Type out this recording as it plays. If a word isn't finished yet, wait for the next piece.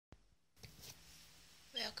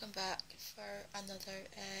Welcome back for another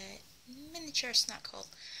miniature snack haul.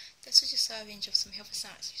 This was just a range of some healthy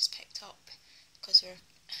snacks I just picked up because we're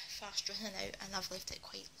fast running out and I've left it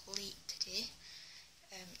quite late today.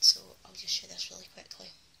 So I'll just share this really quickly.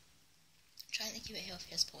 I'm trying to keep it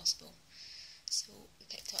healthy as possible. So we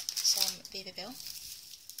picked up some Baby Bell,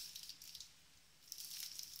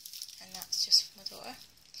 and that's just for my daughter.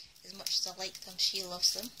 As much as I like them, she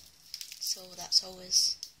loves them, so that's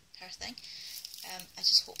always her thing. I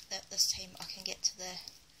just hope that this time I can get to the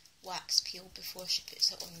wax peel before she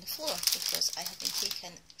puts it on the floor, because I have been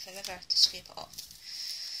taking forever to scrape it up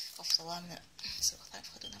off the laminate, so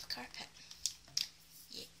thankfully I don't have a carpet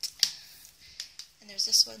yet. And there's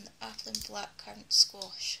this one, the apple and black currant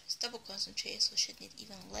squash. It's double concentrate, so I should need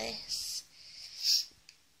even less.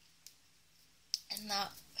 And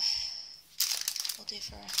that will do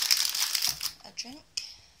for a drink.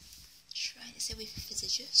 Trying to stay away from fizzy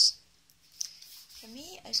juice. For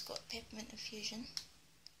me, I've got peppermint infusion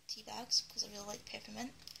tea bags because I really like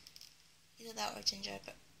peppermint. Either that or ginger,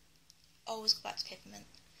 but always go back to peppermint.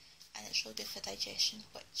 And it's really good for digestion,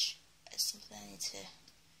 which is something I need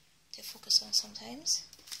to focus on sometimes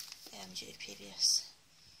due to previous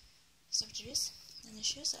surgeries and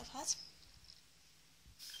issues that I've had.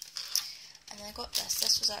 And then I got this.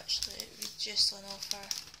 This was actually reduced on offer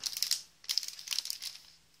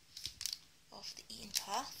off the Eaten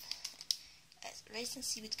Path. It's rice and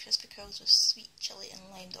seaweed crispy curls with sweet chilli and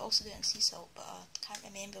lime. They also do it in sea salt, but I can't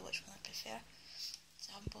remember which one I prefer,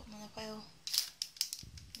 so I haven't bought them in a while.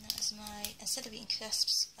 And that is my, instead of eating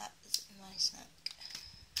crisps, that is my snack.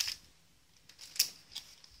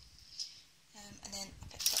 And then I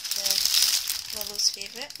picked up the Lily's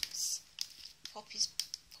favourites, Pop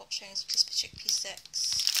Shrines crispy chickpea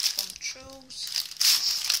sticks from Trolls,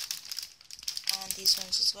 and these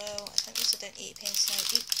ones as well. I think these are down 8 pence now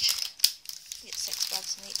each. You get 6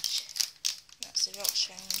 bags in each. And that's the Rock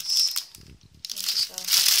Shrines range as well.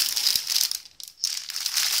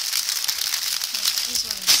 Now, these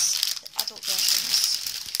ones, the adult versions,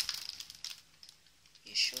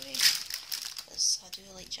 usually, because I do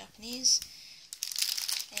like Japanese.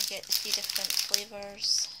 And you get the 3 different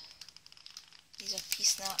flavours. These are pea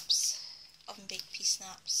snaps, oven baked pea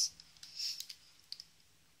snaps.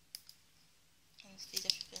 And 3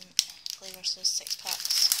 different flavours, so 6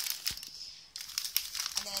 packs.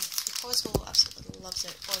 And then, because Willow absolutely loves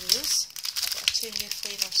her Oreos, I've got 2 new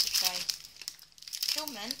flavours to try.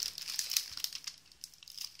 Pale mint,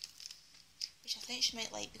 which I think she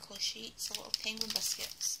might like because she eats a lot of penguin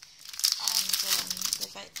biscuits, and the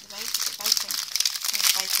Viking,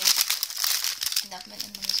 and they have mint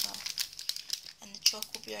in them as well. And the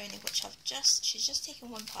chocolate brownie, which she's just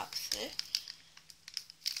taken 1 pack through,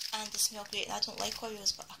 and they smell great. And I don't like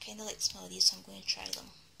Oreos, but I kind of like the smell of these, so I'm going to try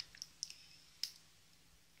them.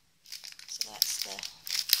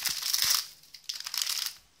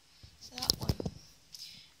 So that one.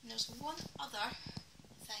 And there's one other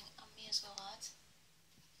thing I may as well add.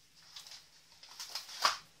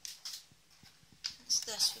 It's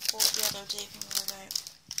this we bought the other day when we were out.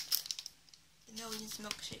 The Millions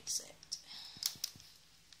milkshake set.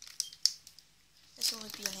 This will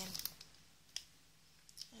only be an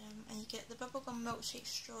M. And you get the bubblegum milkshake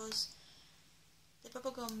straws, the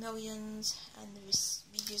bubblegum Millions, and the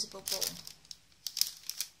reusable bowl.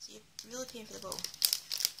 So you're really paying for the bowl,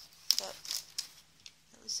 but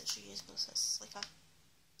at least it's reusable, so it's like a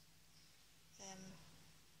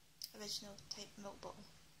original type milk bottle.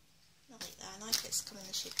 I like that. I like it's come in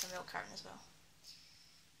the shape of a milk carton as well.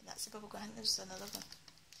 And that's the bubblegum. I think there's another one.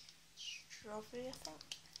 Strawberry, I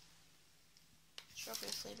think.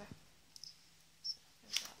 Strawberry flavour. So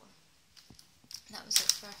there's that one. And that was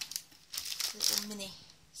it for little mini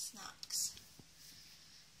snacks.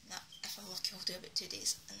 Now, if I'm lucky, I'll do about 2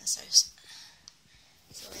 days in this house.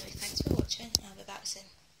 So anyway, thanks for watching, and I'll be back soon.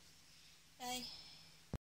 Bye.